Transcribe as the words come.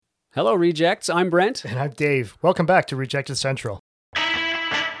Hello, Rejects. I'm Brent. And I'm Dave. Welcome back to Rejected Central.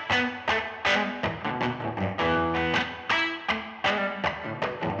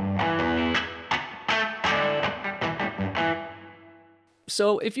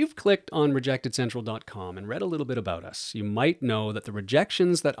 So, if you've clicked on rejectedcentral.com and read a little bit about us, you might know that the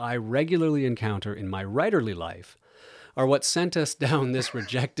rejections that I regularly encounter in my writerly life are what sent us down this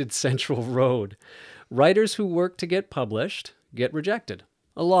Rejected Central road. Writers who work to get published get rejected.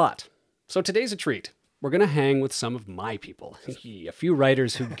 A lot. So today's a treat. We're going to hang with some of my people, a few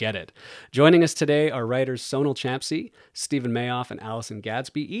writers who get it. Joining us today are writers Sonal Champsy, Stephen Mayoff, and Allison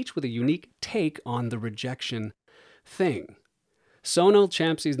Gadsby, each with a unique take on the rejection thing. Sonal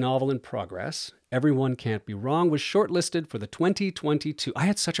Champsy's novel in progress, Everyone Can't Be Wrong, was shortlisted for the 2022. I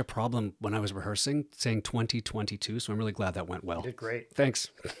had such a problem when I was rehearsing saying 2022, so I'm really glad that went well. You did great. Thanks.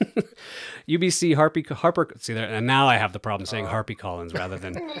 UBC Harper, see there, and now I have the problem saying Harpy Collins rather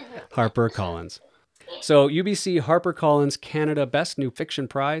than Harper Collins. So UBC HarperCollins Canada Best New Fiction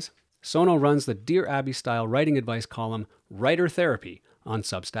Prize. Sonal runs the Dear Abby style writing advice column Writer Therapy on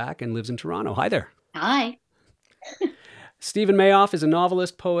Substack and lives in Toronto. Hi there. Hi. Stephen Mayoff is a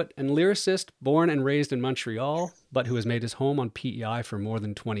novelist, poet, and lyricist born and raised in Montreal, but who has made his home on PEI for more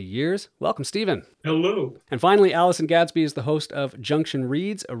than 20 years. Welcome, Stephen. Hello. And finally, Allison Gadsby is the host of Junction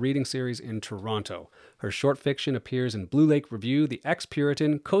Reads, a reading series in Toronto. Her short fiction appears in Blue Lake Review, The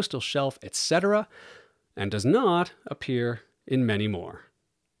Ex-Puritan, Coastal Shelf, etc., and does not appear in many more.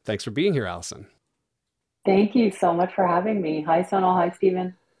 Thanks for being here, Allison. Thank you so much for having me. Hi, Sonal. Hi,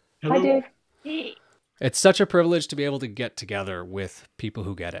 Stephen. Hello. Hi, Dave. Hey. It's such a privilege to be able to get together with people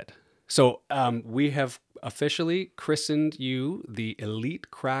who get it. So we have officially christened you the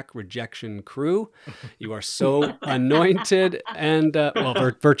Elite Crack Rejection Crew. You are so anointed and,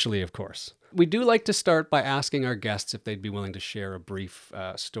 virtually, of course. We do like to start by asking our guests if they'd be willing to share a brief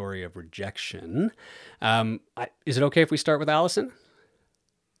story of rejection. Is it okay if we start with Allison?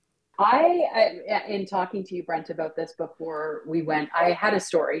 In talking to you, Brent, about this before we went, I had a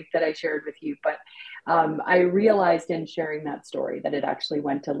story that I shared with you, but I realized in sharing that story that it actually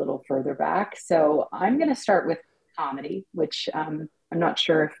went a little further back. So I'm going to start with comedy, which I'm not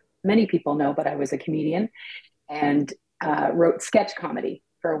sure if many people know, but I was a comedian and wrote sketch comedy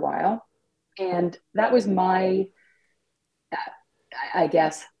for a while. And that was my, I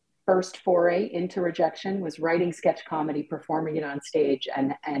guess, first foray into rejection was writing sketch comedy, performing it on stage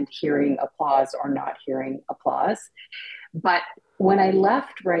and hearing applause or not hearing applause. But when I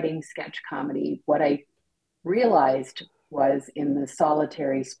left writing sketch comedy, what I realized was in the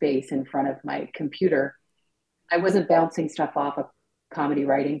solitary space in front of my computer, I wasn't bouncing stuff off a comedy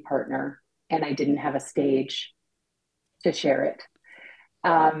writing partner and I didn't have a stage to share it.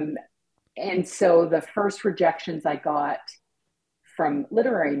 And so the first rejections I got from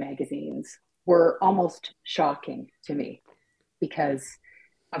literary magazines were almost shocking to me because,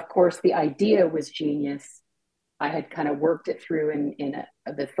 of course, the idea was genius. I had kind of worked it through in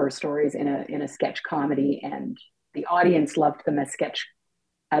the first stories in a sketch comedy, and the audience loved them as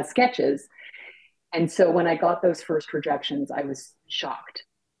sketches. And so when I got those first rejections, I was shocked.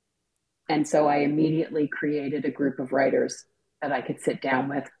 And so I immediately created a group of writers that I could sit down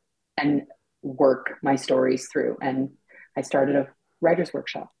with and work my stories through. And I started a writer's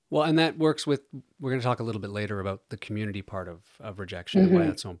workshop. Well, and that works with, we're going to talk a little bit later about the community part of rejection and why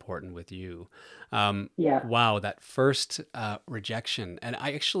that's so important with you. Wow, that first rejection. And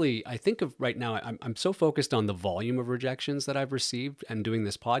I think of right now, I'm so focused on the volume of rejections that I've received and doing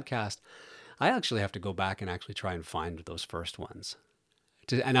this podcast. I actually have to go back and actually try and find those first ones.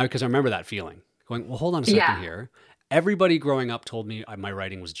 Because I remember that feeling going, well, hold on a second here. Everybody growing up told me my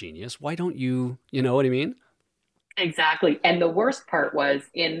writing was genius. Why don't you know what I mean? Exactly. And the worst part was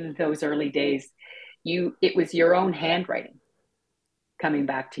in those early days, it was your own handwriting coming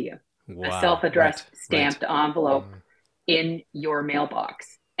back to you. Wow. A self-addressed stamped envelope in your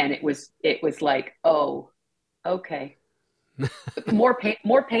mailbox. And it was like, oh, okay. more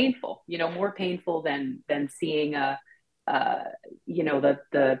painful, more painful than seeing I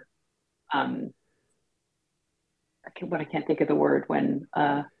can't think of the word when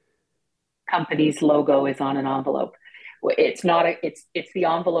company's logo is on an envelope. It's not it's the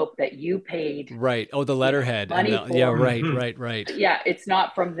envelope that you paid. Right. Oh, the letterhead. Money for. Yeah. Right. Yeah. It's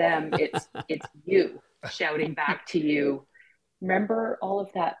not from them. It's you shouting back to you. Remember all of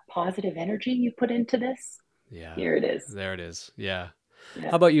that positive energy you put into this? Yeah. Here it is. There it is. Yeah.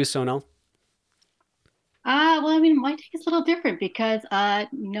 How about you, Sonal? Well, I mean, my take is a little different because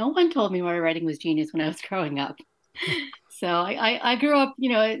no one told me my writing was genius when I was growing up. So I grew up,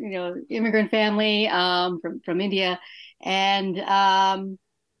 immigrant family from India, and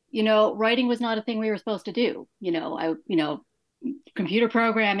writing was not a thing we were supposed to do. Computer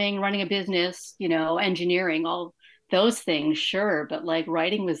programming, running a business, engineering, all those things, sure. But like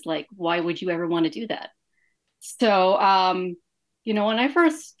writing was like, why would you ever want to do that? So, when I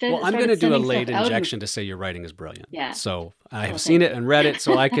first Well, I'm going to started do a sending stuff late out, injection to say your writing is brilliant. yeah. So I Well, have seen thank it you. and read it,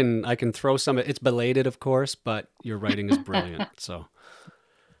 so I can throw some. It's belated, of course, but your writing is brilliant. So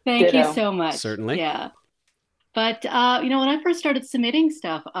Thank you Ditto. so much. certainly. Yeah. But when I first started submitting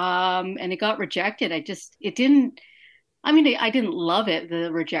stuff, and it got rejected, it didn't. I mean, I didn't love it,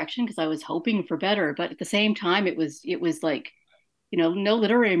 the rejection, because I was hoping for better. But at the same time, it was like, no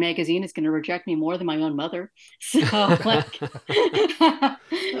literary magazine is going to reject me more than my own mother. So like,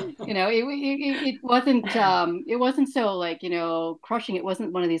 it wasn't so like, crushing. It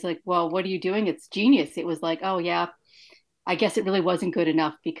wasn't one of these like, well, what are you doing? It's genius. It was like, oh yeah, I guess it really wasn't good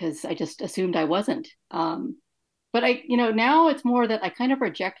enough because I just assumed I wasn't. But now it's more that I kind of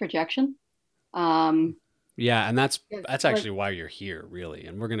reject rejection. Um, Yeah, and that's like, actually why you're here, really.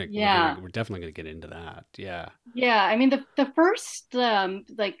 And yeah. we're definitely gonna get into that. Yeah. Yeah, I mean the first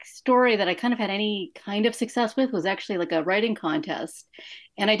like story that I kind of had any kind of success with was actually like a writing contest,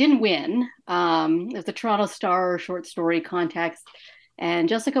 and I didn't win. It was the Toronto Star short story contest, and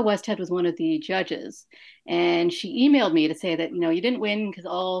Jessica Westhead was one of the judges, and she emailed me to say that you didn't win because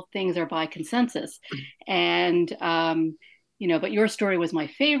all things are by consensus, and but your story was my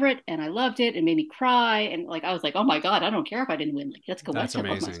favorite, and I loved it. It made me cry, and like I was like, oh my God, I don't care if I didn't win. Like Jessica That's Westhead loved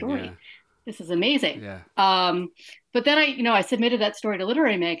my amazing. Yeah. story. This is amazing. Yeah. But then I submitted that story to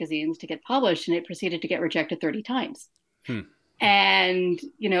literary magazines to get published, and it proceeded to get rejected 30 times. Hmm. And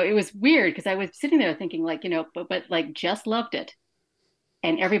it was weird because I was sitting there thinking, like, but like just loved it,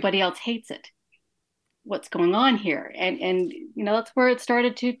 and everybody else hates it. What's going on here? And that's where it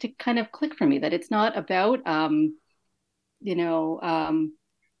started to kind of click for me that it's not about you know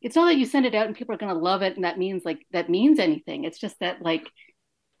it's not that you send it out and people are going to love it and that means anything. It's just that like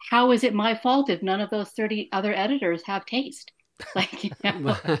how is it my fault if none of those 30 other editors have taste? Like,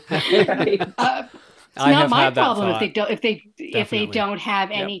 Right. it's I not have my had that problem if they thought. don't if they Definitely. don't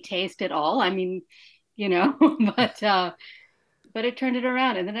have Yep. any taste at all. I mean, but it turned it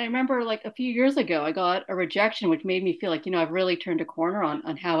around. And then I remember like a few years ago, I got a rejection, which made me feel like, I've really turned a corner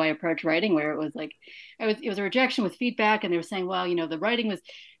on how I approach writing, where it was like, it was a rejection with feedback. And they were saying, well, the writing was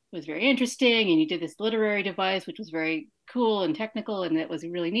very interesting. And you did this literary device, which was very cool and technical. And it was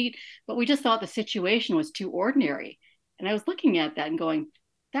really neat. But we just thought the situation was too ordinary. And I was looking at that and going,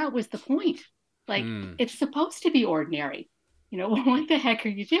 that was the point. Like, Hmm. it's supposed to be ordinary. What the heck are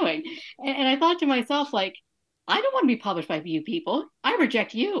you doing? And I thought to myself, like, I don't want to be published by you people. I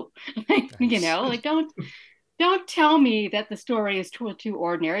reject you. Nice. Like don't tell me that the story is too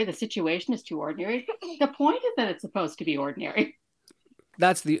ordinary. The situation is too ordinary. The point is that it's supposed to be ordinary.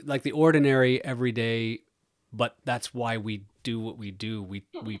 That's the ordinary everyday, but that's why we do what we do. We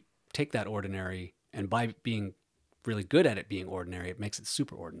take that ordinary, and by being really good at it being ordinary, it makes it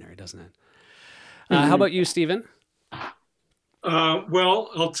super ordinary, doesn't it? How Mhm. about you, Stephen? Well,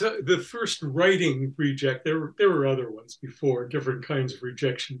 I'll tell the first writing reject. There were other ones before, different kinds of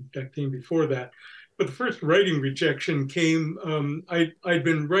rejection that came before that. But the first writing rejection came. I'd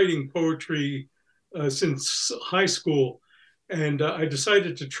been writing poetry since high school, and I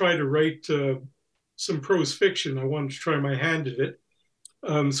decided to try to write some prose fiction. I wanted to try my hand at it.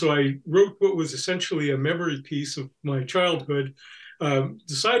 So I wrote what was essentially a memory piece of my childhood.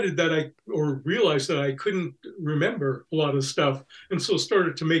 Decided that or realized that I couldn't remember a lot of stuff, and so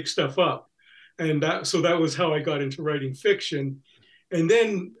started to make stuff up. And so that was how I got into writing fiction. And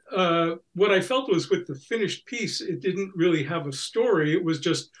then what I felt was with the finished piece, it didn't really have a story. It was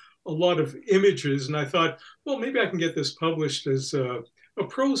just a lot of images. And I thought, well, maybe I can get this published as a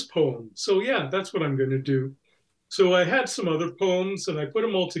prose poem. So yeah, that's what I'm going to do. So I had some other poems and I put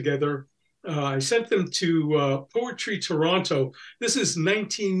them all together. I sent them to Poetry Toronto. This is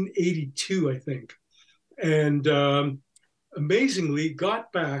 1982, I think. And amazingly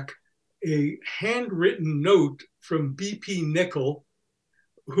got back a handwritten note from B.P. Nicol,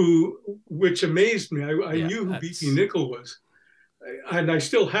 which amazed me. I Yeah, knew who B.P. that's Nicol was. And I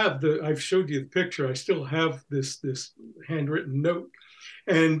still have I've showed you the picture. I still have this handwritten note.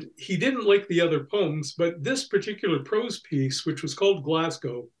 And he didn't like the other poems, but this particular prose piece, which was called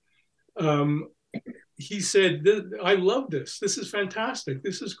Glasgow, um, he said, I love this. This is fantastic.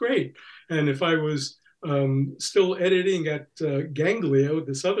 This is great. And if I was still editing at Ganglio,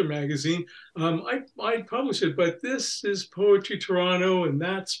 this other magazine, I'd publish it. But this is Poetry Toronto, and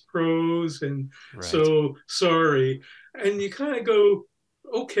that's prose. And right. so sorry. And you kind of go,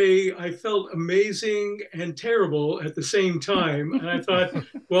 okay, I felt amazing and terrible at the same time. And I thought,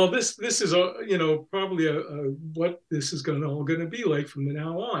 well, this is probably what this is all going to be like from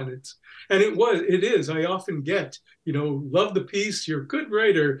now on. It is. I often get, love the piece, you're a good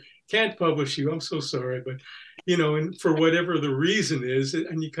writer, can't publish you. I'm so sorry, but and for whatever the reason is,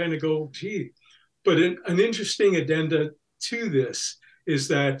 and you kind of go, gee. But an interesting addenda to this is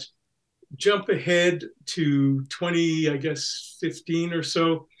that jump ahead to 20, I guess 15 or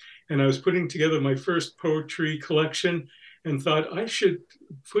so, and I was putting together my first poetry collection and thought I should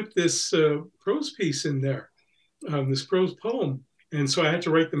put this prose piece in there, this prose poem. And so I had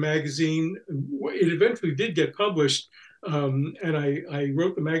to write the magazine. It eventually did get published. And I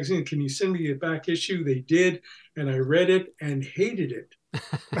wrote the magazine, can you send me a back issue? They did. And I read it and hated it.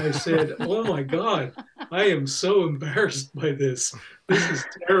 I said, oh my God, I am so embarrassed by this. This is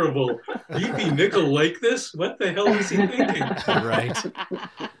terrible. B.P. Nickel like this? What the hell is he thinking? Right.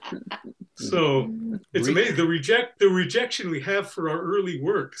 So it's amazing. The rejection we have for our early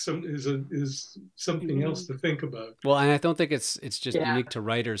work is something else to think about. Well, and I don't think it's just unique to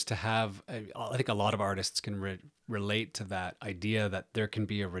writers to have. I think a lot of artists can relate to that idea that there can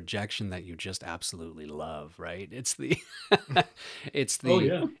be a rejection that you just absolutely love. Right? It's the it's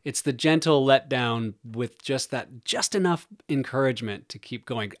the gentle letdown with just enough encouragement to keep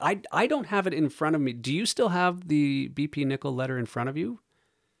going. I don't have it in front of me. Do you still have the BP Nickel letter in front of you?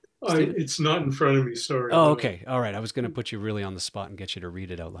 It's not in front of me, sorry. Oh, okay. All right. I was going to put you really on the spot and get you to read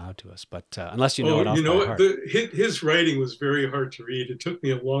it out loud to us, but unless you know it off by heart. His writing was very hard to read. It took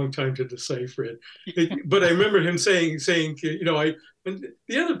me a long time to decipher it. But I remember him saying, and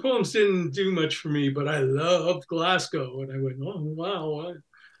the other poems didn't do much for me, but I loved Glasgow. And I went, oh, wow.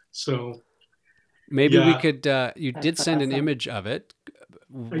 So maybe we could, you did send an image of it.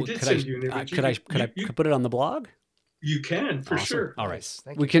 I did send you an image. Could I put it on the blog? You can, for sure. All right.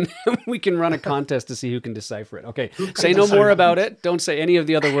 We can run a contest to see who can decipher it. Okay. Say no more about it. Don't say any of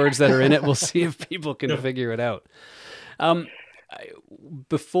the other words that are in it. We'll see if people can figure it out.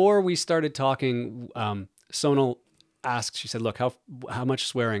 Before we started talking, Sonal asked, she said, look, how much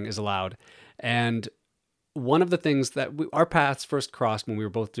swearing is allowed? And one of the things that our paths first crossed when we were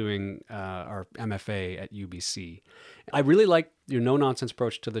both doing our MFA at UBC. I really like your no-nonsense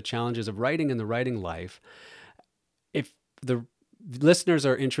approach to the challenges of writing and the writing life. If the listeners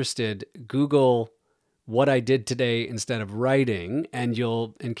are interested, Google what I did today instead of writing, and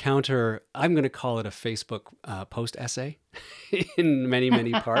you'll encounter, I'm going to call it a Facebook post essay in many,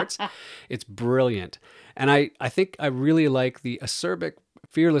 many parts. It's brilliant. And I think I really like the acerbic,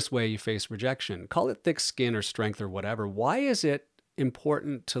 fearless way you face rejection. Call it thick skin or strength or whatever. Why is it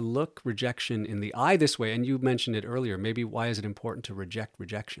important to look rejection in the eye this way? And you mentioned it earlier. Maybe why is it important to reject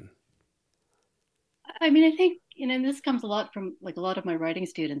rejection? I mean, I think, and this comes a lot from like a lot of my writing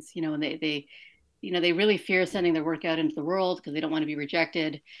students, and they really fear sending their work out into the world because they don't want to be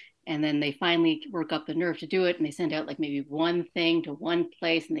rejected. And then they finally work up the nerve to do it. And they send out like maybe one thing to one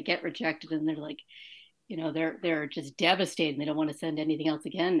place and they get rejected. And they're like, they're just devastated and they don't want to send anything else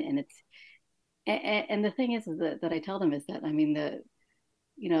again. And the thing is that I tell them is that, I mean, the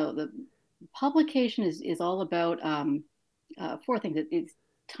publication is all about four things. It's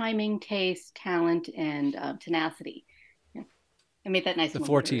timing, taste, talent, and tenacity. Yeah. I made that nice. The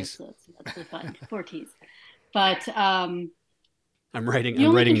 4 T's. So that's really fun. 4 T's. But I'm writing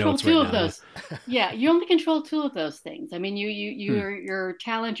notes right now. Those. Yeah, you only control 2 of those things. I mean, your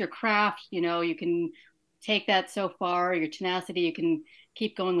talent, your craft. You can take that so far. Your tenacity, you can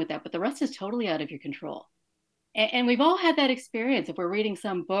keep going with that. But the rest is totally out of your control. And we've all had that experience. If we're reading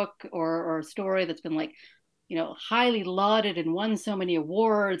some book or a story that's been like, highly lauded and won so many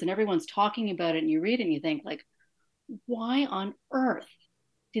awards and everyone's talking about it, and you read it and you think like, why on earth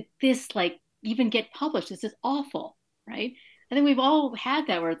did this like even get published? This is awful, right? I think we've all had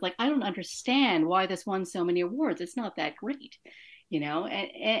that where it's like, I don't understand why this won so many awards. It's not that great,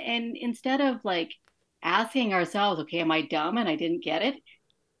 and instead of like asking ourselves, okay, am I dumb and I didn't get it?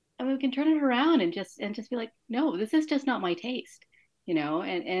 I mean, we can turn it around and just be like, no, this is just not my taste,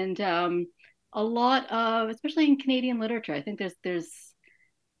 and a lot of, especially in Canadian literature, I think there's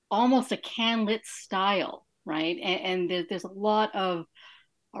almost a can-lit style, right? And there's a lot of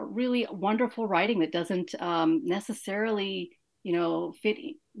really wonderful writing that doesn't necessarily, fit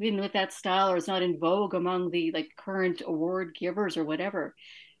in with that style or is not in vogue among the like current award givers or whatever.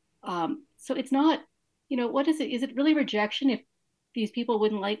 So it's not, what is it? Is it really rejection if these people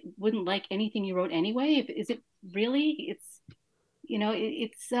wouldn't like anything you wrote anyway? Is it really?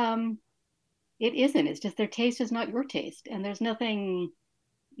 It isn't. It's just their taste is not your taste, and there's nothing,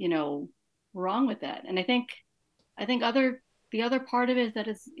 wrong with that. And I think other the other part of it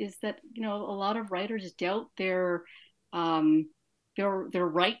is that, you know, a lot of writers doubt um, their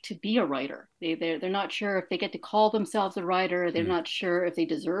right to be a writer. They're not sure if they get to call themselves a writer. They're not sure if they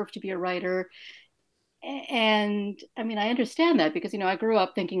deserve to be a writer. And I mean, I understand that because, you know, I grew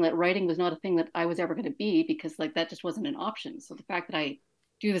up thinking that writing was not a thing that I was ever going to be, because like that just wasn't an option. So the fact that I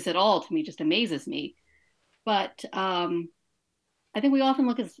do this at all, to me, just amazes me. But I think we often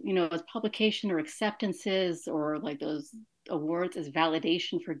look as, you know, as publication or acceptances or like those awards as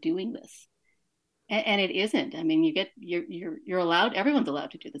validation for doing this. And it isn't. I mean, you're allowed, everyone's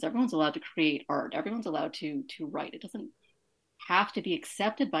allowed to do this. Everyone's allowed to create art. Everyone's allowed to write. It doesn't have to be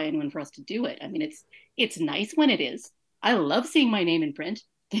accepted by anyone for us to do it. I mean, it's nice when it is. I love seeing my name in print.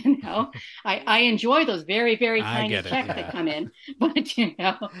 You know, I enjoy those very, very tiny checks that come in. But you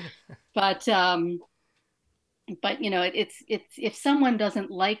know, but you know, it's if someone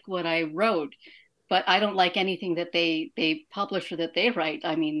doesn't like what I wrote, but I don't like anything that they publish or that they write,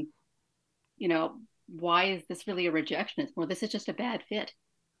 I mean, you know, why is this really a rejection? It's more, this is just a bad fit.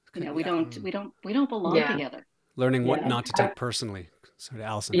 You know, we don't belong together. Learning what not to take personally. Sorry,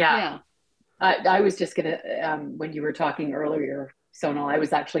 Allison. Yeah. I was just gonna when you were talking earlier, Sonal, I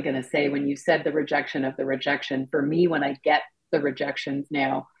was actually gonna say, when you said the rejection of the rejection, for me, when I get the rejections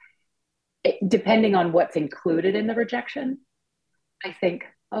now, depending on what's included in the rejection, I think,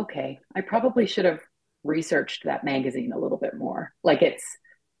 okay, I probably should have researched that magazine a little bit more. Like, it's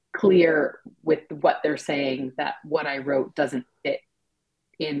clear with what they're saying that what I wrote doesn't fit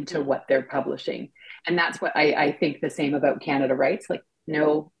into what they're publishing. And that's what I think the same about Canada Writes. Like,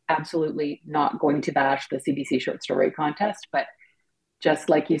 no, absolutely not going to bash the CBC short story contest, but just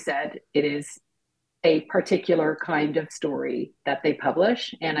like you said, it is a particular kind of story that they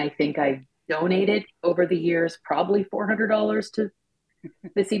publish. And I think I've donated over the years probably $400 to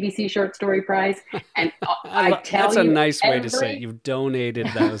the CBC Short Story Prize. And I tell that's you, a nice way to say it. You've donated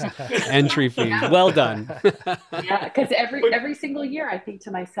those entry fees. Well done. Yeah, because every single year I think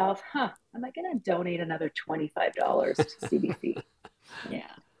to myself, am I going to donate another $25 to CBC? Yeah.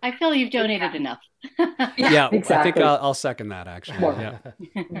 I feel you've donated enough. Yeah, exactly. I think I'll second that, actually. Yeah.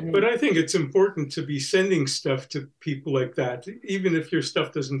 But I think it's important to be sending stuff to people like that, even if your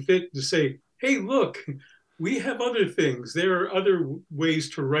stuff doesn't fit, to say, hey, look, we have other things. There are other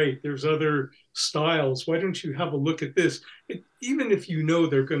ways to write. There's other styles. Why don't you have a look at this? Even if you know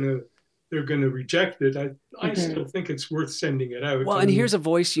they're gonna reject it, I still think it's worth sending it out. Well, and here's a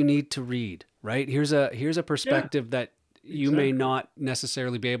voice you need to read, right? Here's a perspective that you may not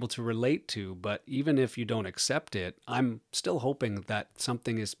necessarily be able to relate to, but even if you don't accept it, I'm still hoping that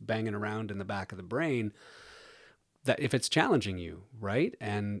something is banging around in the back of the brain that if it's challenging you, right?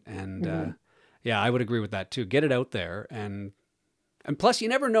 And yeah, I would agree with that too. Get it out there, and plus, you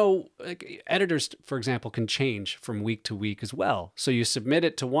never know. Like, editors, for example, can change from week to week as well. So you submit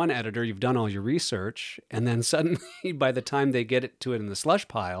it to one editor, you've done all your research, and then suddenly, by the time they get it to it in the slush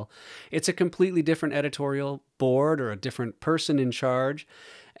pile, it's a completely different editorial board or a different person in charge.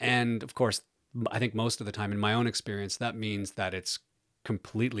 And of course, I think most of the time, in my own experience, that means that it's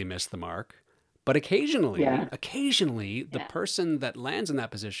completely missed the mark. But occasionally, the person that lands in that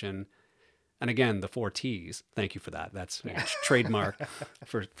position. And again, the 4 T's. Thank you for that. That's a trademark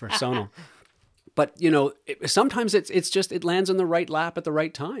for Sonal. But you know, sometimes it's just it lands on the right lap at the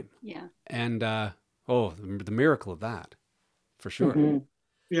right time. Yeah. And the miracle of that, for sure.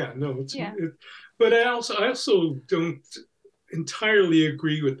 Yeah, no, but I also don't entirely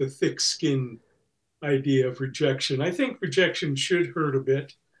agree with the thick skin idea of rejection. I think rejection should hurt a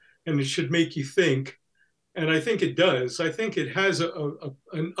bit, and it should make you think. And I think it does. I think it has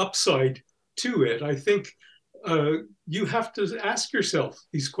an upside to it. I think you have to ask yourself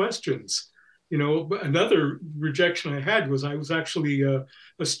these questions. You know, another rejection I had was I was actually a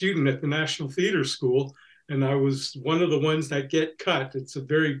student at the National Theatre School, and I was one of the ones that get cut. It's a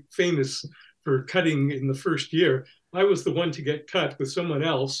very famous for cutting in the first year. I was the one to get cut with someone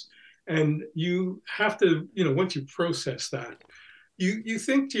else. And you have to, you know, once you process that, you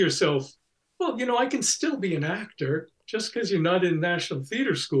think to yourself, well, you know, I can still be an actor just because you're not in National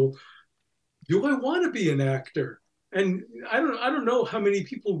Theatre School. Do I want to be an actor? And I don't know how many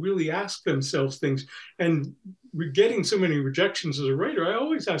people really ask themselves things. And we're getting so many rejections as a writer. I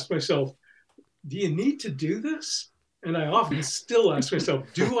always ask myself, do you need to do this? And I often still ask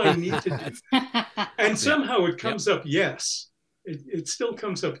myself, do I need to do this? And somehow it comes up yes. It still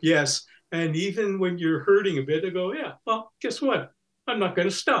comes up yes. And even when you're hurting a bit, I go, yeah, well, guess what? I'm not going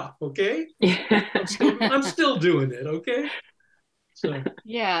to stop, okay? I'm still doing it, okay? So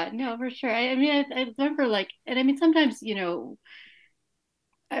Yeah, no, for sure. I mean, I remember like, and I mean, sometimes, you know,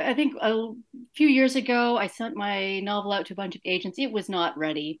 I think a few years ago, I sent my novel out to a bunch of agents. It was not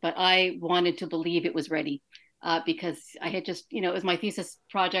ready, but I wanted to believe it was ready because I had just, it was my thesis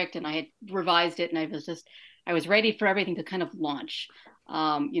project and I had revised it and I was ready for everything to kind of launch.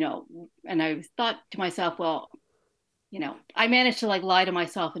 And I thought to myself, well, I managed to like lie to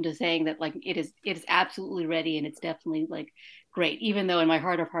myself into saying that like it is absolutely ready and it's definitely like great, even though in my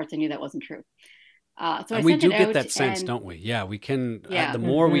heart of hearts I knew that wasn't true. So I And we sent do it get out that sense, and don't we? Yeah, we can. yeah, The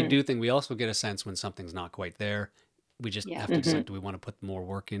more we do think, we also get a sense when something's not quite there. We just yeah. have to decide: do we want to put more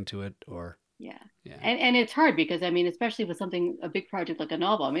work into it, or Yeah. yeah? And it's hard because I mean, especially with something a big project like a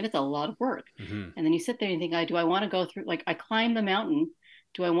novel, I mean, it's a lot of work. Hmm. And then you sit there and think, do I want to go through like I climbed the mountain.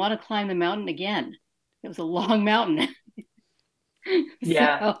 Do I want to climb the mountain again? It was a long mountain.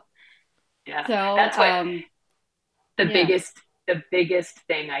 Yeah, so yeah. so That's what the yeah. biggest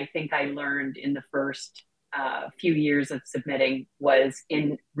thing I think I learned in the first few years of submitting was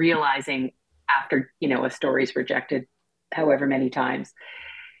in realizing after a story's rejected however many times,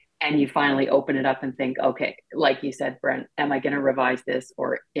 and you finally open it up and think, okay, like you said, Brent, am I going to revise this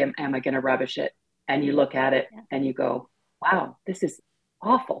or am I going to rubbish it? And you look at it Yeah. and you go, wow, this is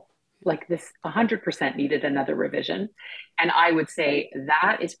awful. Like this 100% needed another revision. And I would say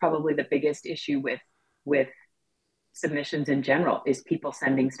that is probably the biggest issue with submissions in general is people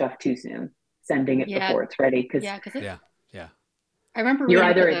sending stuff too soon, sending it Yeah. before it's ready because Yeah, because Yeah, yeah. I remember you're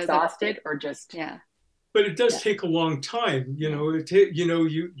reading for either the exhausted or just yeah. But it does yeah. take a long time. Yeah.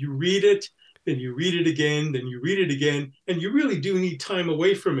 You read it, then you read it again, then you read it again, and you really do need time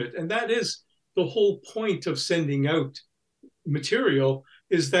away from it. And that is the whole point of sending out material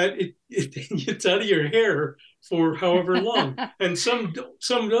is that it gets out of your hair for however long. And some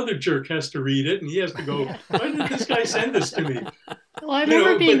other jerk has to read it and he has to go, Yeah. why did this guy send this to me? Well, I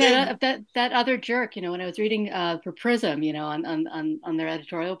remember being But then that other jerk, when I was reading for Prism, on their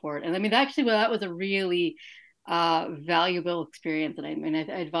editorial board, and I mean, actually, well, that was a really valuable experience. And I mean, I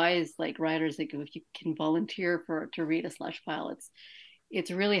advise like writers like if you can volunteer for to read a slush pile,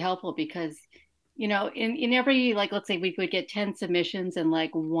 it's really helpful because in every like let's say we would get 10 submissions and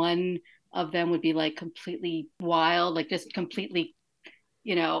like one of them would be like completely wild, like just completely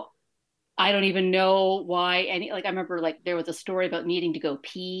you know I don't even know why any like I remember like there was a story about needing to go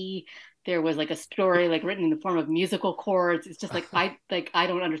pee. There was like a story like written in the form of musical chords. It's just like I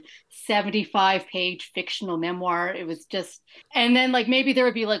don't understand 75-page fictional memoir. It was just and then like maybe there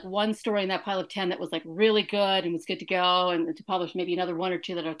would be like one story in that pile of 10 that was like really good and was good to go and to publish maybe another one or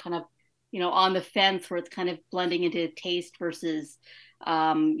two that are kind of on the fence where it's kind of blending into taste versus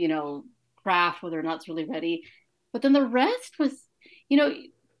craft whether or not it's really ready. But then the rest was you know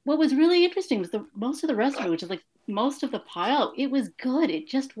what was really interesting was the most of the rest of it, which is like most of the pile, it was good. It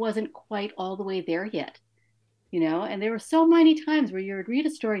just wasn't quite all the way there yet. And there were so many times where you would read a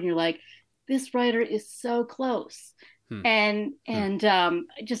story and you're like, this writer is so close. Hmm. And Hmm.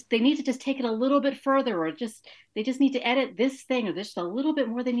 just they need to just take it a little bit further, or just they just need to edit this thing, or there's just a little bit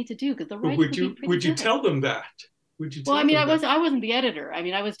more they need to do because the writing would would be you pretty would you good. tell them that? Would you Well, I tell mean, them that? I wasn't the editor. I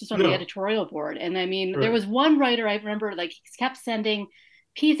mean, I was just on the No, editorial board. And I mean, there right. was one writer I remember like he kept sending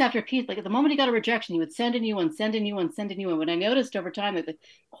piece after piece. Like at the moment he got a rejection, he would send a new one, send a new one, send a new one. When I noticed over time that the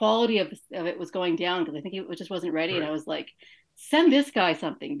quality of it was going down because I think it just wasn't ready, and I Right. was like, send this guy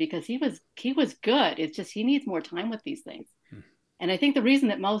something because he was good. It's just he needs more time with these things. Hmm. And I think the reason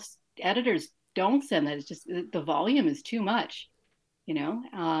that most editors don't send that is just the volume is too much.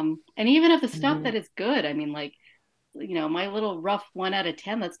 And even of the stuff Mm-hmm. that is good, I mean, like my little rough 1 out of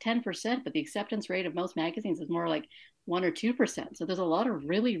 10, that's 10%, but the acceptance rate of most magazines is more like 1 or 2%. So there's a lot of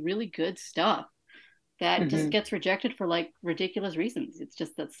really, really good stuff that just Mm-hmm. gets rejected for like ridiculous reasons. It's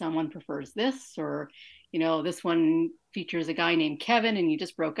just that someone prefers this, or this one features a guy named Kevin and you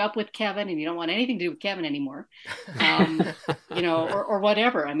just broke up with Kevin and you don't want anything to do with Kevin anymore. Um, or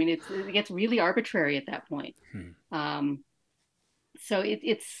whatever. I mean, it gets really arbitrary at that point. Hmm. Um, so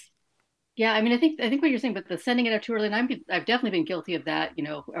it's yeah, I mean, I think what you're saying, but the sending it out too early, and I've definitely been guilty of that.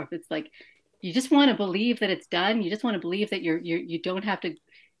 If it's like you just want to believe that it's done, you just want to believe that you don't have to,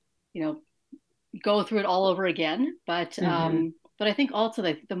 you know, go through it all over again. Mm-hmm. But I think also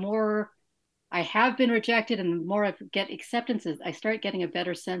that the more I have been rejected and the more I get acceptances, I start getting a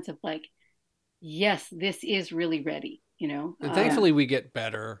better sense of like, yes, this is really ready. And Yeah. thankfully, we get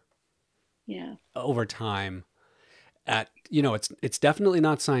better Yeah, over time at it's definitely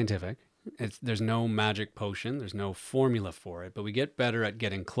not scientific. There's no magic potion, there's no formula for it, but we get better at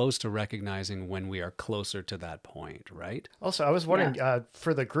getting close to recognizing when we are closer to that point, right? Also, I was Yeah. wondering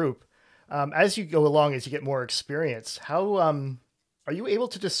for the group, as you go along, as you get more experience, how are you able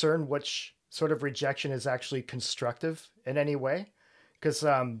to discern which sort of rejection is actually constructive in any way? Because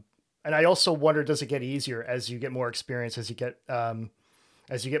and I also wonder, does it get easier as you get more experience, as you get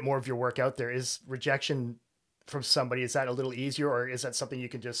more of your work out there? Is rejection from somebody, is that a little easier, or is that something you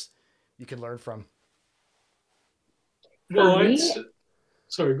can learn from? For Well, me,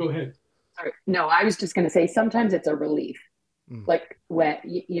 sorry, go ahead. sorry, no, I was just going to say sometimes it's a relief. Mm. Like when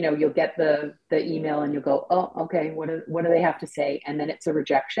you'll get the email and you'll go, oh, okay, what do they have to say? And then it's a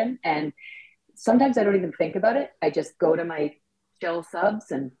rejection. And sometimes I don't even think about it. I just go to my shell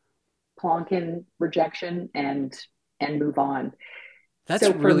subs and plonk in rejection and move on. That's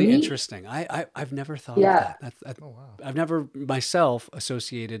So for really me, interesting. I've never thought of yeah, that. Oh, wow. I've never myself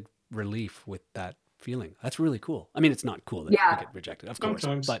associated relief with that feeling. That's really cool. I mean, it's not cool that we yeah, get rejected, of course,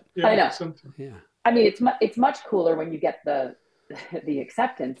 Sometimes, but I yeah, know. sometimes. yeah. I mean, it's much cooler when you get the the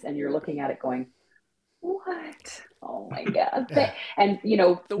acceptance and you're looking at it going, what? Oh my God. And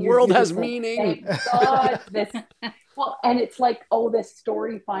The world you're has just like, meaning. thank God this. Well, and it's like, oh, this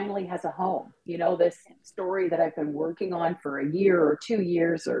story finally has a home. This story that I've been working on for a year or 2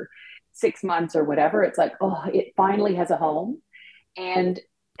 years or 6 months or whatever. It's like, oh, it finally has a home. And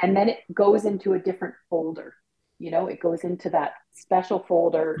and then it goes into a different folder. It goes into that special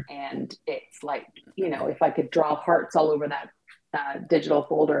folder, and it's like, if I could draw hearts all over that digital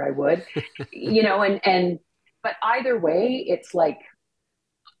folder, I would. And but either way, it's like,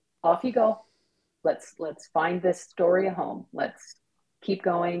 off you go. Let's find this story a home. Let's keep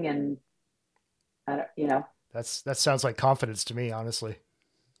going, and I don't. That sounds like confidence to me, honestly.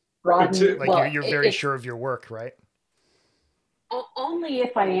 But Broaden. Like Well, you're very it's sure of your work, right? only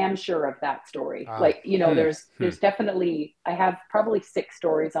if I am sure of that story. Ah, Like, Hmm. Hmm. there's definitely, I have probably 6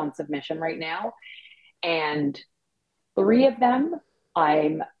 stories on submission right now, and 3 of them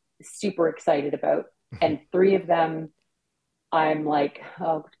I'm super excited about, and 3 of them I'm like,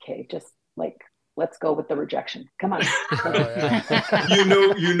 oh, okay, just like, let's go with the rejection. Come on. oh yeah.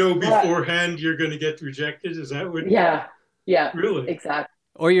 What? beforehand you're going to get rejected. Is that what? Yeah, yeah, Really? exactly.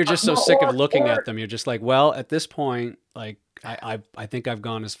 Or you're just so Well, sick of looking at them. You're just like, well, at this point, like I think I've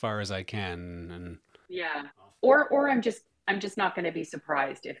gone as far as I can, and yeah, or I'm just not going to be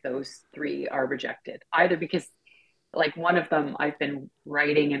surprised if those 3 are rejected, either because, like, one of them I've been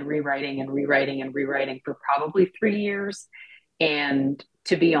writing and rewriting and rewriting and rewriting for probably 3 years, and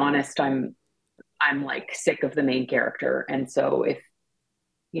to be honest, I'm like sick of the main character, and so if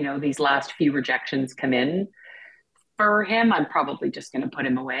these last few rejections come in for him, I'm probably just going to put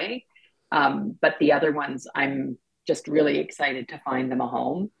him away. But the other ones, I'm just really excited to find them a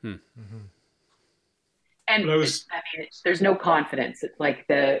home. hmm. Mhm. And When I was I mean, there's no confidence. It's like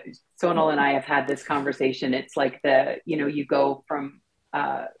the Sonal and I have had this conversation. It's like you go from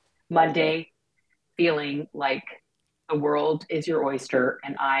uh, Monday feeling like the world is your oyster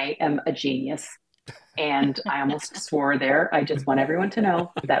and I am a genius. And I almost swore there. I just want everyone to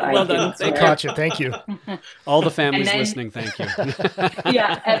know that I Well done. didn't I Thank you. swear. caught you. Thank you. All the And families then, listening, thank you.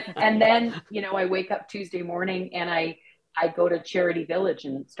 yeah, and then I wake up Tuesday morning and I go to Charity Village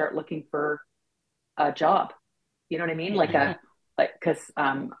and start looking for a job. You know what I mean? Like Mhm. because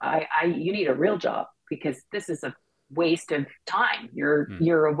I you need a real job, because this is a waste of time. You're Hmm.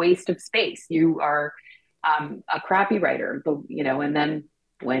 you're a waste of space. You are a crappy writer. And then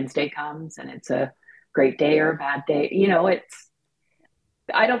Wednesday comes and it's a great day or a bad day.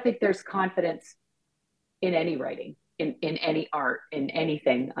 I don't think there's confidence in any writing, in any art, in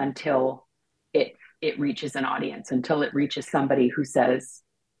anything, until it reaches an audience, until it reaches somebody who says,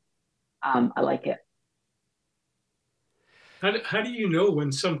 I like it. how do you know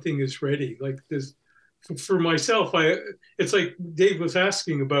when something is ready? Like this, for myself, it's like Dave was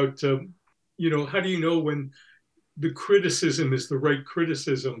asking about, how do you know when the criticism is the right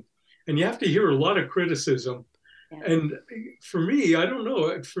criticism? And you have to hear a lot of criticism. Yeah. And for me, I don't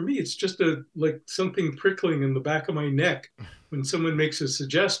know. For me, it's just like something prickling in the back of my neck when someone makes a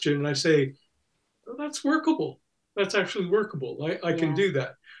suggestion, and I say, oh, "That's workable. That's actually workable. I can Yeah. do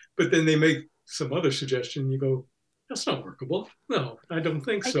that." But then they make some other suggestion. You go, "That's not workable. No, I don't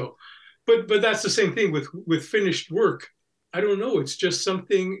think I, so." But that's the same thing with finished work. I don't know. It's just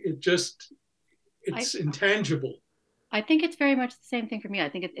something. I, It's intangible. I think it's very much the same thing for me. I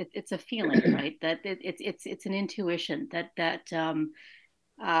think it's a feeling, right? That it's an intuition that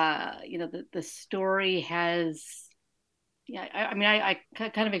the story has. Yeah, I mean, I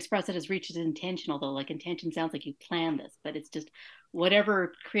kind of express it as reach is intentional, though. Like, intention sounds like you planned this, but it's just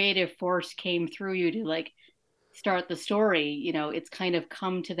whatever creative force came through you to, like, start the story. It's kind of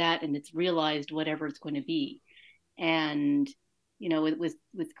come to that, and it's realized whatever it's going to be. And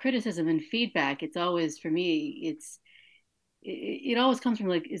with criticism and feedback, it's always, for me, it always comes from,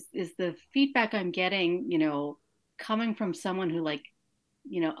 like, is the feedback I'm getting, coming from someone who, like,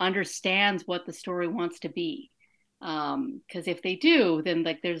 understands what the story wants to be. Because if they do, then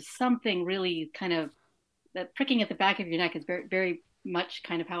like there's something really kind of that pricking at the back of your neck is very, very much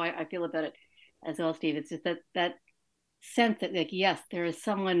kind of how I feel about it as well, Steve. It's just that sense that like, yes, there is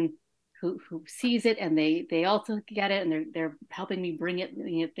someone who sees it and they also get it and they're helping me bring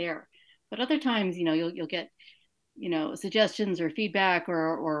it there. But other times, you'll get, suggestions or feedback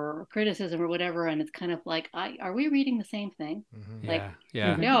or criticism or whatever. And it's kind of like, are we reading the same thing? Mm-hmm. Like,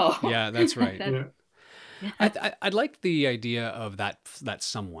 Yeah. no. Yeah, that's right. Yeah. I'd like the idea of that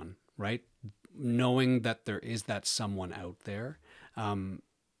someone, right? Knowing that there is that someone out there.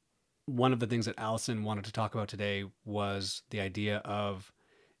 One of the things that Allison wanted to talk about today was the idea of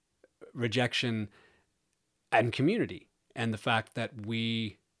rejection and community, and the fact that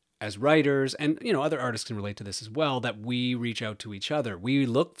we as writers, and other artists can relate to this as well, that we reach out to each other. We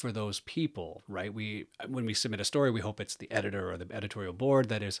look for those people, right? When we submit a story, we hope it's the editor or the editorial board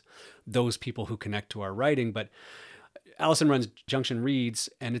that is those people who connect to our writing. But Allison runs Junction Reads,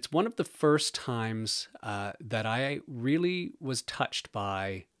 and it's one of the first times that I really was touched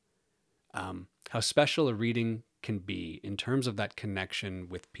by how special a reading can be in terms of that connection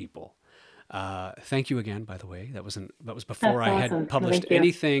with people. Thank you again, by the way. That was before That's I awesome. had published Thank you.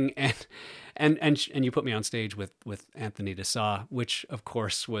 anything, and you put me on stage with Anthony Dessaw, which of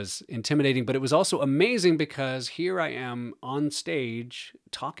course was intimidating, but it was also amazing because here I am on stage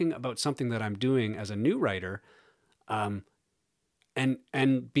talking about something that I'm doing as a new writer, and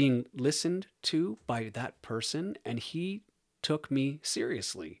being listened to by that person, and he took me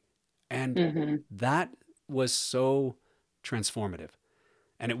seriously, and Mm-hmm. that was so transformative.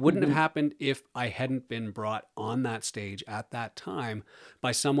 And it wouldn't have Mm-hmm. happened if I hadn't been brought on that stage at that time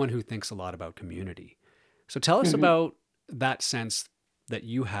by someone who thinks a lot about community. So tell us Mm-hmm. about that sense that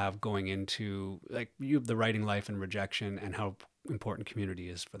you have going into the writing life and rejection, and how important community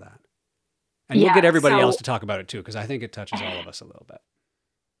is for that. And we'll get Yeah. everybody else So to talk about it too, because I think it touches all of us a little bit.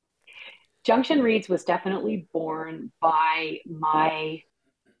 Junction Reads was definitely born by my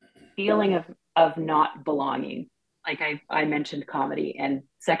feeling of not belonging. Like I mentioned comedy and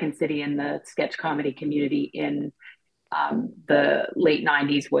Second City and the sketch comedy community in the late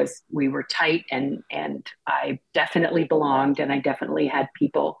 90s was we were tight and I definitely belonged and I definitely had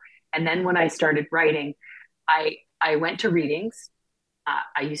people. And then when I started writing, I went to readings.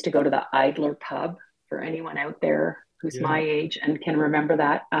 I used to go to the Idler pub for anyone out there who's Yeah. my age and can remember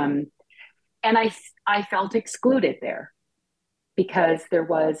that. And I felt excluded there because there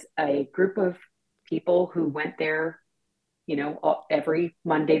was a group of people who went there, every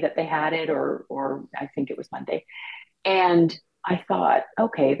Monday that they had it, or I think it was Monday. And I thought,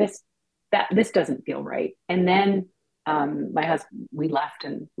 okay, this doesn't feel right. And then my husband, we left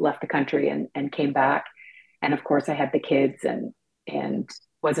the country and came back. And of course, I had the kids and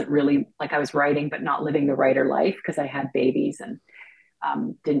wasn't really like I was writing, but not living the writer life because I had babies and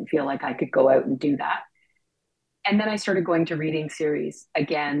didn't feel like I could go out and do that. And then I started going to reading series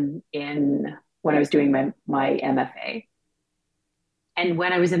again when I was doing my MFA. And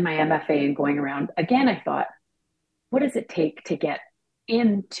when I was in my MFA and going around again, I thought, what does it take to get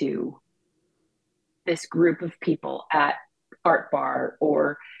into this group of people at Art Bar?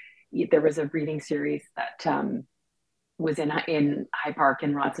 Or there was a reading series that was in High Park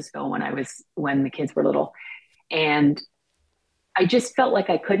in Roncesvalles when the kids were little, and I just felt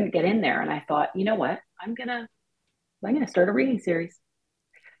like I couldn't get in there. And I thought, you know what, I'm gonna start a reading series.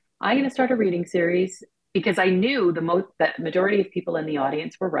 I'm gonna start a reading series because I knew that majority of people in the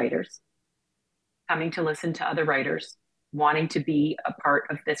audience were writers coming to listen to other writers, wanting to be a part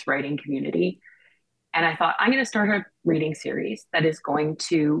of this writing community. And I thought, I'm going to start a reading series that is going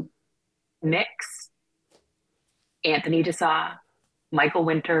to mix Anthony Dessaw, Michael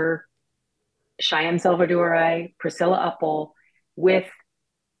Winter, Shyam Selvadurai, Priscilla Uppel, with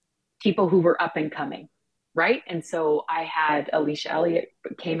people who were up and coming, right? And so I had Alicia Elliott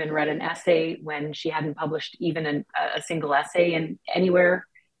came and read an essay when she hadn't published even a single essay in anywhere.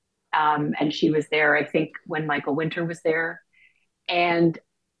 And she was there, I think, when Michael Winter was there. And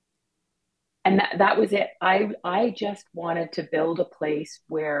that was it. I just wanted to build a place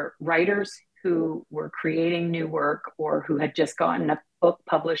where writers who were creating new work or who had just gotten a book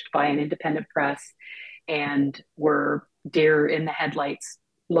published by an independent press and were deer in the headlights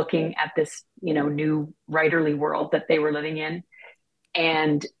looking at this, new writerly world that they were living in,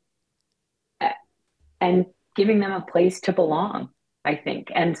 and and giving them a place to belong, I think.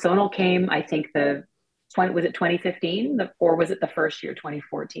 And Sonal came, I think was it 2015 or was it the first year,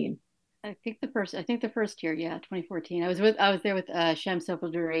 2014? I think the first year, yeah, 2014. I was there with Shem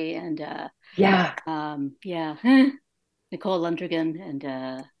Sopalduri and Yeah. yeah. Nicole Lundgren,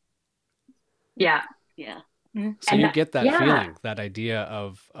 and Yeah. yeah. Mhm. So And you that, get that yeah. feeling, that idea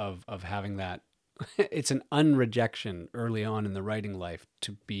of having that. It's an unrejection early on in the writing life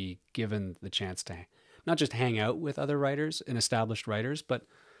to be given the chance to not just hang out with other writers and established writers, but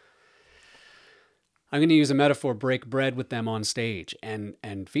I'm going to use a metaphor, break bread with them on stage and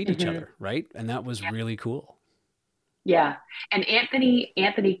feed each Hmm. other, right? And that was really cool. Yeah. And Anthony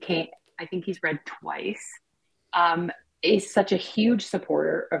came, I think he's read twice. Um, is such a huge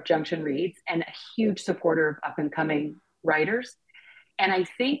supporter of Junction Reads and a huge supporter of up and coming writers. And I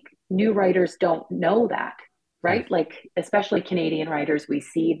think new writers don't know that, Hmm. right? Like especially Canadian writers, we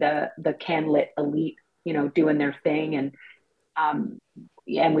see the CanLit elite, doing their thing, um,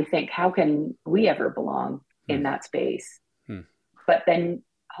 and we think, how can we ever belong Hmm. in that space? Hmm. But then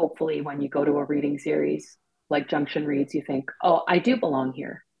hopefully when you go to a reading series like Junction Reads, you think, oh, I do belong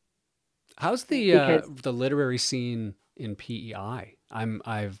here. How's Because the literary scene in PEI?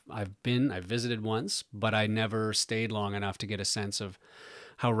 I've visited once, but I never stayed long enough to get a sense of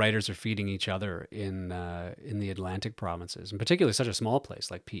how writers are feeding each other in the Atlantic provinces, and particularly such a small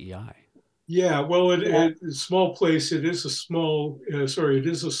place like PEI. Yeah, well, yeah. small place. It is a small. Sorry, it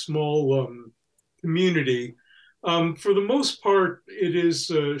is a small community. For the most part, it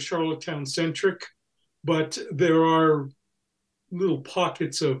is Charlottetown centric, but there are little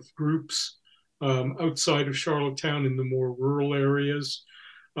pockets of groups outside of Charlottetown in the more rural areas.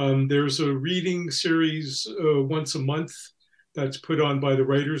 There's a reading series once a month that's put on by the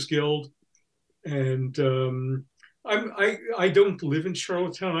Writers Guild, and I don't live in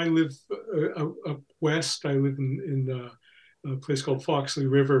Charlottetown. I live up west. I live in a place called Foxley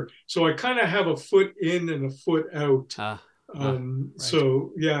River, so I kind of have a foot in and a foot out. Ah, right.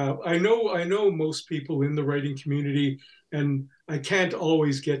 So yeah, I know most people in the writing community, and I can't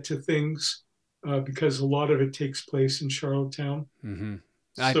always get to things because a lot of it takes place in Charlottetown. Mm-hmm.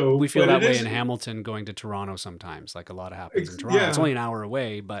 We So, feel but that it way in is, Hamilton going to Toronto sometimes. Like a lot happens in Toronto. It's yeah. only an hour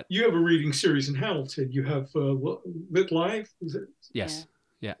away, but You have a reading series in Hamilton. You have Lit Live. Is it? Yeah. yes.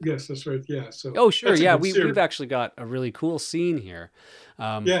 Yeah. Yes, that's right. Yeah, so Oh, sure. that's a Yeah, good we've series. actually got a really cool scene here,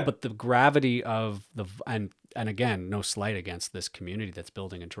 Yeah, but the gravity of and again, no slight against this community that's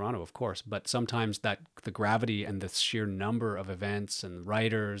building in Toronto, of course, but sometimes that the gravity and the sheer number of events and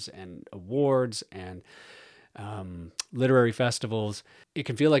writers and awards and literary festivals, it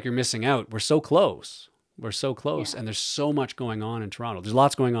can feel like you're missing out. We're so close. We're so close, Yeah. and there's so much going on in Toronto. There's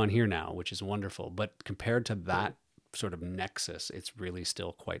lots going on here now, which is wonderful. But compared to that sort of nexus, it's really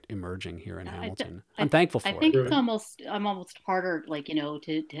still quite emerging here in Yeah, Hamilton. I'm I thankful I for it, think it's right. but almost I'm almost harder, like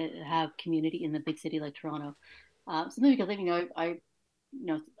to have community in the big city like Toronto. Simply because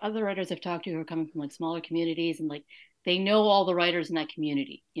other writers I've talked to who are coming from like smaller communities, and like they know all the writers in that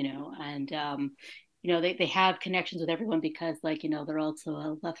community, and they have connections with everyone because like they're also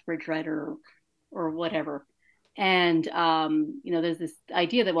a Lethbridge writer or whatever. And there's this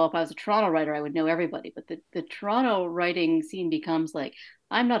idea that, well, if I was a Toronto writer, I would know everybody. But the Toronto writing scene becomes like,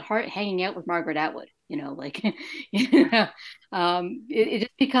 I'm not hanging out with Margaret Atwood, like it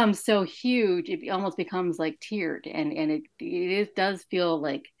just becomes so huge. It almost becomes like tiered, and does feel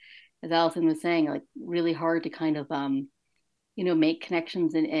like, as Allison was saying, like really hard to kind of make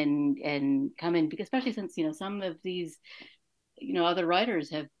connections and come in, because especially since some of these other writers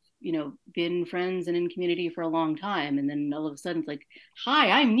have been friends and in community for a long time, and then all of a sudden it's like, hi,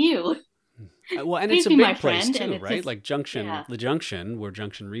 I'm new. well, and it's Please a be my big place friend. And too, it's right? just, Like Junction, yeah, the Junction where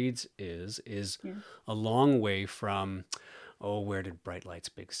Junction Reads is yeah, a long way from. Oh, where did Bright Light's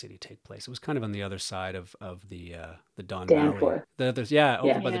Big City take place? It was kind of on the other side of the Don Valley. Danforth. Yeah, over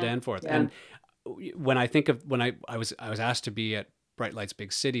Yeah. by the yeah, Danforth. Yeah. And when I think of when I was asked to be at Bright Light's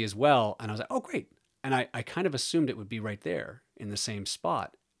Big City as well, and I was like, oh great, and I kind of assumed it would be right there in the same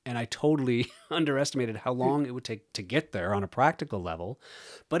spot, and I totally underestimated how long it would take to get there on a practical level,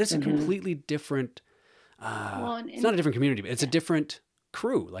 but it's a Hmm. completely different. well, It's not a different community, but it's a yeah. different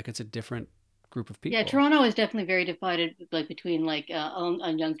crew. Like it's a different group of Yeah, people. Toronto is definitely very divided, like between like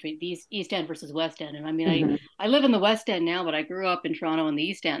on Yonge Street, the East End versus West End. And I mean, Hmm. I live in the West End now, but I grew up in Toronto in the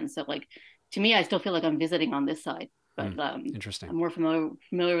East End. So like, to me, I still feel like I'm visiting on this side, Hmm. but Interesting. I'm more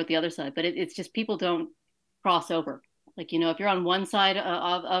familiar with the other side. But it's just people don't cross over. Like if you're on one side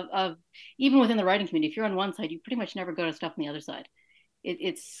of even within the writing community, if you're on one side, you pretty much never go to stuff on the other side.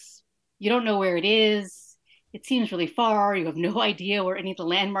 It's you don't know where it is. It seems really far. You have no idea where any of the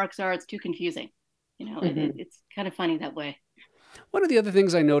landmarks are. It's too confusing. Hmm. It's kind of funny that way. One of the other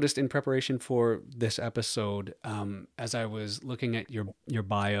things I noticed in preparation for this episode, as I was looking at your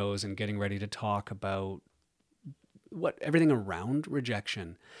bios and getting ready to talk about what everything around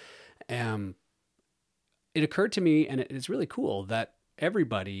rejection, um, it occurred to me, and it's really cool, that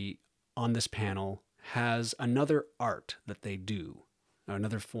everybody on this panel has another art that they do,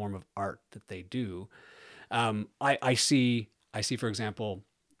 another form of art that they do. I see, for example,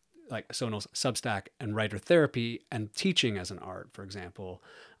 like Sonal's Substack and writer therapy and teaching as an art, for example.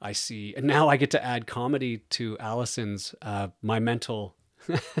 I see, and now I get to add comedy to Allison's my mental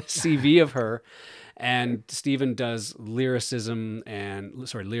CV of her. And Stephen does lyrics and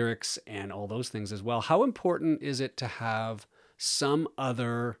all those things as well. How important is it to have some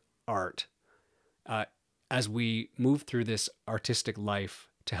other art uh, as we move through this artistic life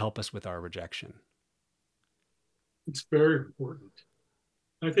to help us with our rejection? It's very important.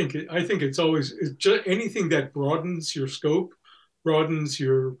 I think it's just anything that broadens your scope, broadens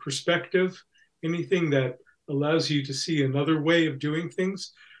your perspective, anything that allows you to see another way of doing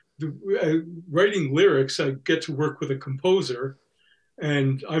things. Writing lyrics, I get to work with a composer,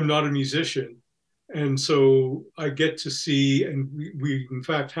 and I'm not a musician, and so I get to see, and we in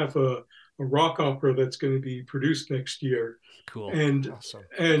fact have a rock opera that's going to be produced next year, Cool. and Awesome.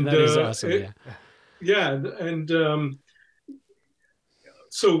 and That is awesome. yeah, and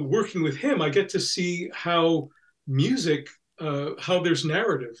so working with him, I get to see how music, how there's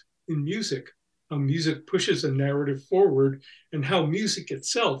narrative in music, how music pushes a narrative forward, and how music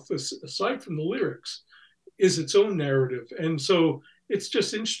itself, aside from the lyrics, is its own narrative. And so it's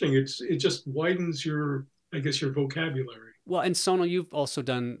just interesting. It just widens your, I guess, your vocabulary. Well, and Sonal, you've also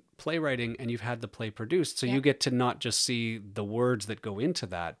done playwriting and you've had the play produced. So Yeah. you get to not just see the words that go into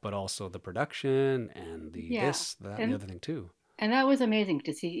that, but also the production and the Yeah. this, that, and the other thing too. And that was amazing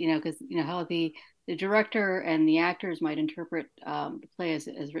to see, because how the director and the actors might interpret the play as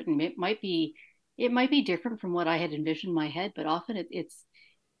written. It might be different from what I had envisioned in my head, but often it's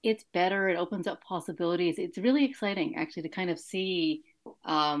better. It opens up possibilities. It's really exciting actually to kind of see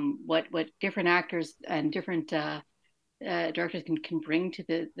what different actors and different directors can bring to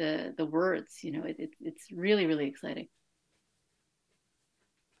the words. It's really, really exciting.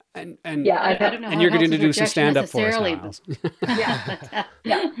 And Yeah, I don't know how and it you're going helps to with do some rejection stand up for us necessarily, now, Alice. yeah,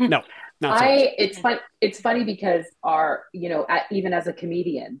 yeah. No, not so much. It's funny because even as a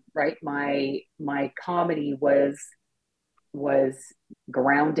comedian, right? My comedy was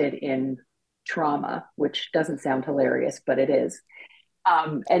grounded in trauma, which doesn't sound hilarious, but it is.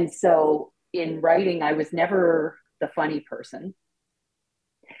 And so in writing, I was never the funny person.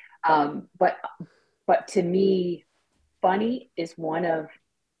 But to me, funny is one of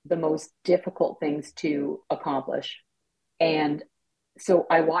the most difficult things to accomplish. And so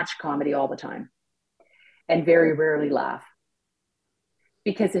I watch comedy all the time and very rarely laugh,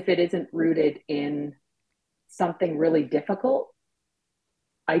 because if it isn't rooted in something really difficult,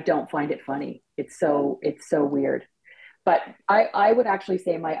 I don't find it funny. It's so weird. But I would actually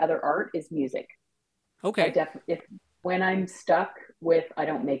say my other art is music. I Okay. definitely, if when I'm stuck with, I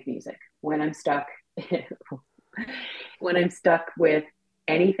don't make music. When I'm stuck when I'm stuck with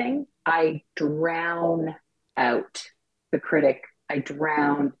anything, I drown out the critic. I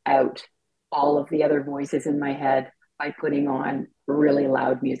drown out all of the other voices in my head by putting on really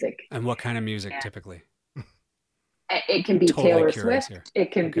loud music. And what kind of music typically? It can be Totally Taylor curious Swift. here.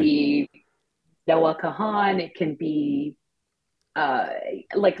 It can Okay. be Noah Kahan. It can be uh,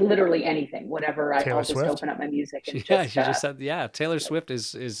 like literally anything, whatever. Taylor I'll just Swift? open up my music and Yeah, just she just said, yeah, Taylor Swift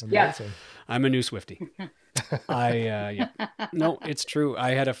is yeah. Amazing. I'm a new Swiftie. Yeah. No, it's true.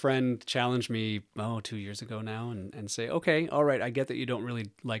 I had a friend challenge me, 2 years ago now and say, okay, all right, I get that you don't really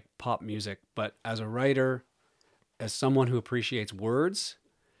like pop music, but as a writer, as someone who appreciates words,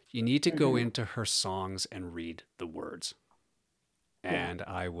 you need to go Mhm. into her songs and read the words. Yeah, And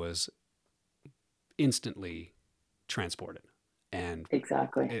I was instantly transported. And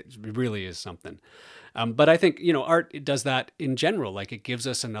exactly. it really is something. But I think, art, it does that in general. Like it gives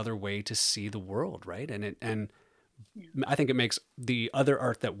us another way to see the world, right? And I think it makes the other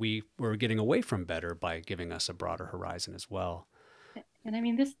art that we were getting away from better by giving us a broader horizon as well. And I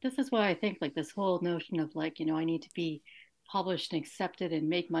mean, this is why I think like this whole notion of like, I need to be published and accepted and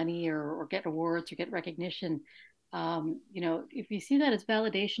make money or get awards or get recognition. If you see that as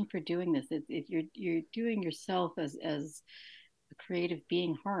validation for doing this, you're doing yourself as a creative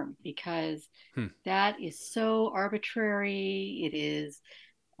being harm, because Hmm. that is so arbitrary. It is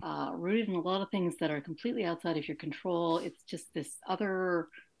rooted in a lot of things that are completely outside of your control. It's just this other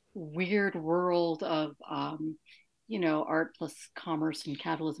weird world of art plus commerce and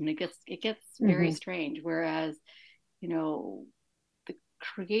capitalism. It gets very Mhm. strange. Whereas the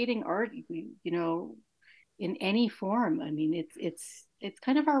creating art, in any form, I mean, it's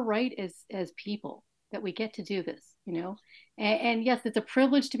kind of our right as people that we get to do this, And yes, it's a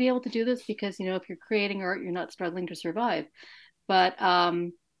privilege to be able to do this because, if you're creating art, you're not struggling to survive. But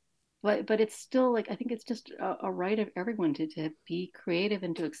but it's still like, I think it's just a right of everyone to be creative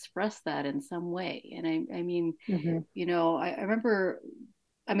and to express that in some way. And I mean, I remember,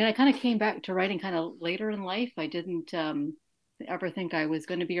 I kind of came back to writing kind of later in life. I didn't ever think I was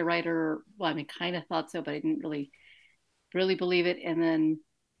going to be a writer. Well, kind of thought so, but I didn't really believe it. And then,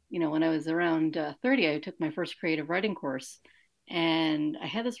 when I was around 30, I took my first creative writing course. And I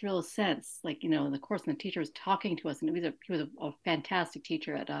had this real sense, like, in the course, and the teacher was talking to us, and he was a fantastic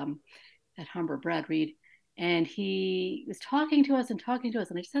teacher at Humber, Brad Reed. And he was talking to us. And I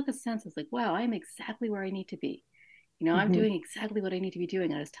just had this sense, I was like, wow, I'm exactly where I need to be. I'm doing exactly what I need to be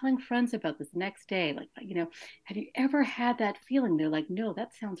doing. And I was telling friends about this the next day, like, have you ever had that feeling? They're like, no,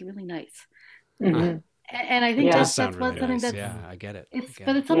 that sounds really nice. And I think It does that's sound really something nice. that's, Yeah, I get it.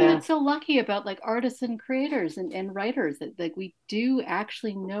 but it's something that's so lucky about like artists and creators and writers, that like we do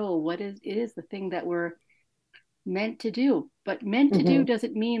actually know what it is the thing that we're meant to do. But meant to do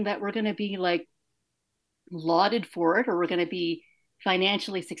doesn't mean that we're going to be like lauded for it, or we're going to be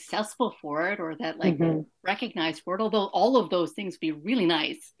financially successful for it, or that like recognized for it. Although all of those things be really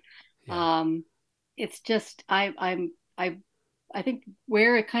nice. Yeah. It's just I think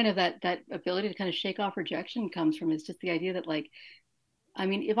where it kind of that ability to kind of shake off rejection comes from is just the idea that, like,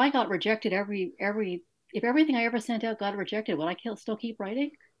 if I got rejected if everything I ever sent out got rejected, would I still keep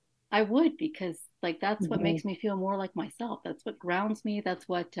writing? I would, because like that's what makes me feel more like myself. That's what grounds me. That's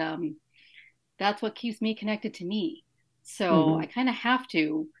what keeps me connected to me. So I kind of have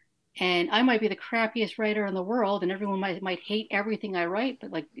to. And I might be the crappiest writer in the world, and everyone might hate everything I write,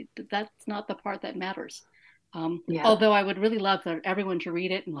 but like that's not the part that matters. Although I would really love for everyone to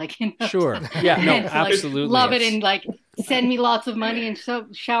read it and like, sure, yeah, no, absolutely, love it and like send me lots of money and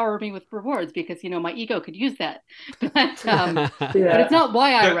shower me with rewards, because my ego could use that. But but it's not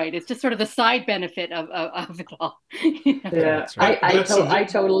why I write. It's just sort of the side benefit of it all. Yeah, right. I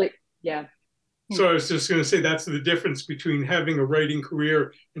totally So I was just going to say that's the difference between having a writing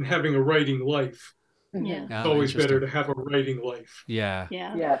career and having a writing life. Yeah. It's always better to have a writing life. Yeah.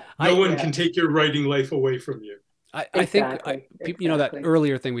 No one can take your writing life away from you. I think, that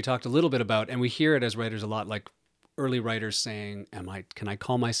earlier thing we talked a little bit about, and we hear it as writers a lot, like early writers saying, can I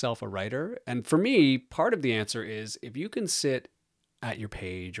call myself a writer? And for me, part of the answer is, if you can sit at your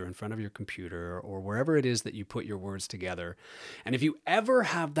page or in front of your computer or wherever it is that you put your words together, and if you ever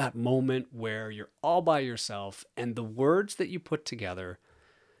have that moment where you're all by yourself and the words that you put together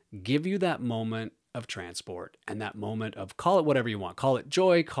give you that moment of transport and that moment of, call it whatever you want, call it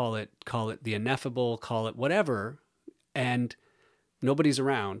joy, call it the ineffable, call it whatever, and nobody's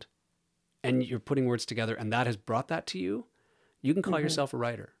around and you're putting words together and that has brought that to you, you can call yourself a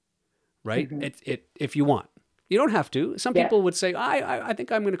writer, right? If you want. You don't have to. Some people would say, I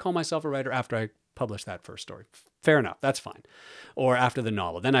think I'm going to call myself a writer after I publish that first story. Fair enough. That's fine. Or after the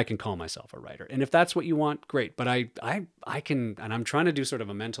novel, then I can call myself a writer. And if that's what you want, great. But I can, and I'm trying to do sort of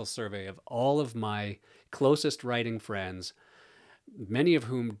a mental survey of all of my closest writing friends, many of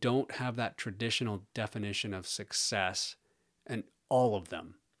whom don't have that traditional definition of success, and all of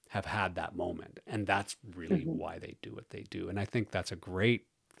them have had that moment. And that's really why they do what they do. And I think that's a great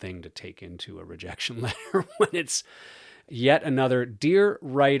thing to take into a rejection letter when it's yet another, dear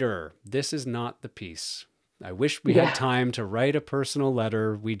writer, this is not the piece. I wish we had time to write a personal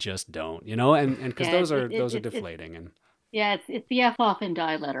letter. We just don't, and because those are deflating. And it's the F off and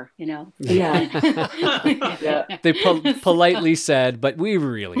die letter, They politely said, but we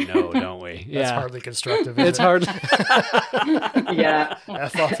really know, don't we? That's hardly constructive. It's hard. F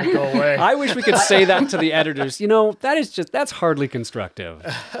off and go away. I wish we could say that to the editors. That's hardly constructive.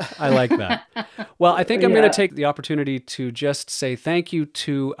 I like that. Well, I think I'm going to take the opportunity to just say thank you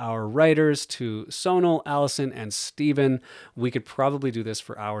to our writers, to Sonal, Allison, and Stephen. We could probably do this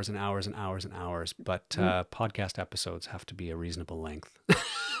for hours and hours and hours and hours, but podcast episodes have to be a reasonable length.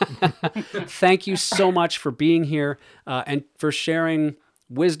 Thank you so much for being here and for sharing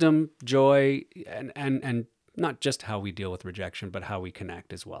wisdom, joy, and not just how we deal with rejection, but how we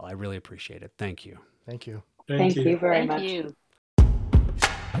connect as well. I really appreciate it. Thank you. Thank you. Thank you very much. You.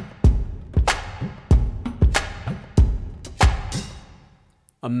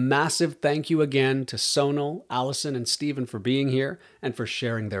 A massive thank you again to Sonal, Allison, and Stephen for being here and for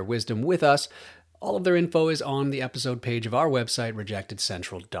sharing their wisdom with us. All of their info is on the episode page of our website,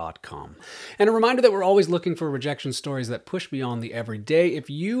 rejectedcentral.com. And a reminder that we're always looking for rejection stories that push beyond the everyday. If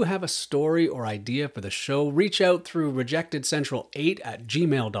you have a story or idea for the show, reach out through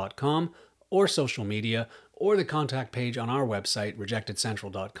rejectedcentral8@gmail.com or social media or the contact page on our website,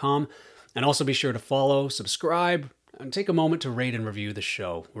 rejectedcentral.com. And also be sure to follow, subscribe, And take a moment to rate and review the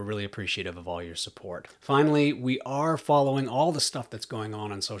show. We're really appreciative of all your support. Finally, we are following all the stuff that's going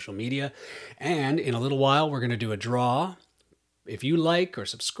on social media. And in a little while, we're going to do a draw. If you like or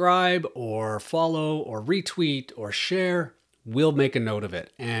subscribe or follow or retweet or share, we'll make a note of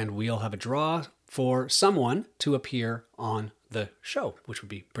it. And we'll have a draw for someone to appear on the show, which would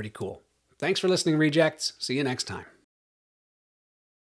be pretty cool. Thanks for listening, Rejects. See you next time.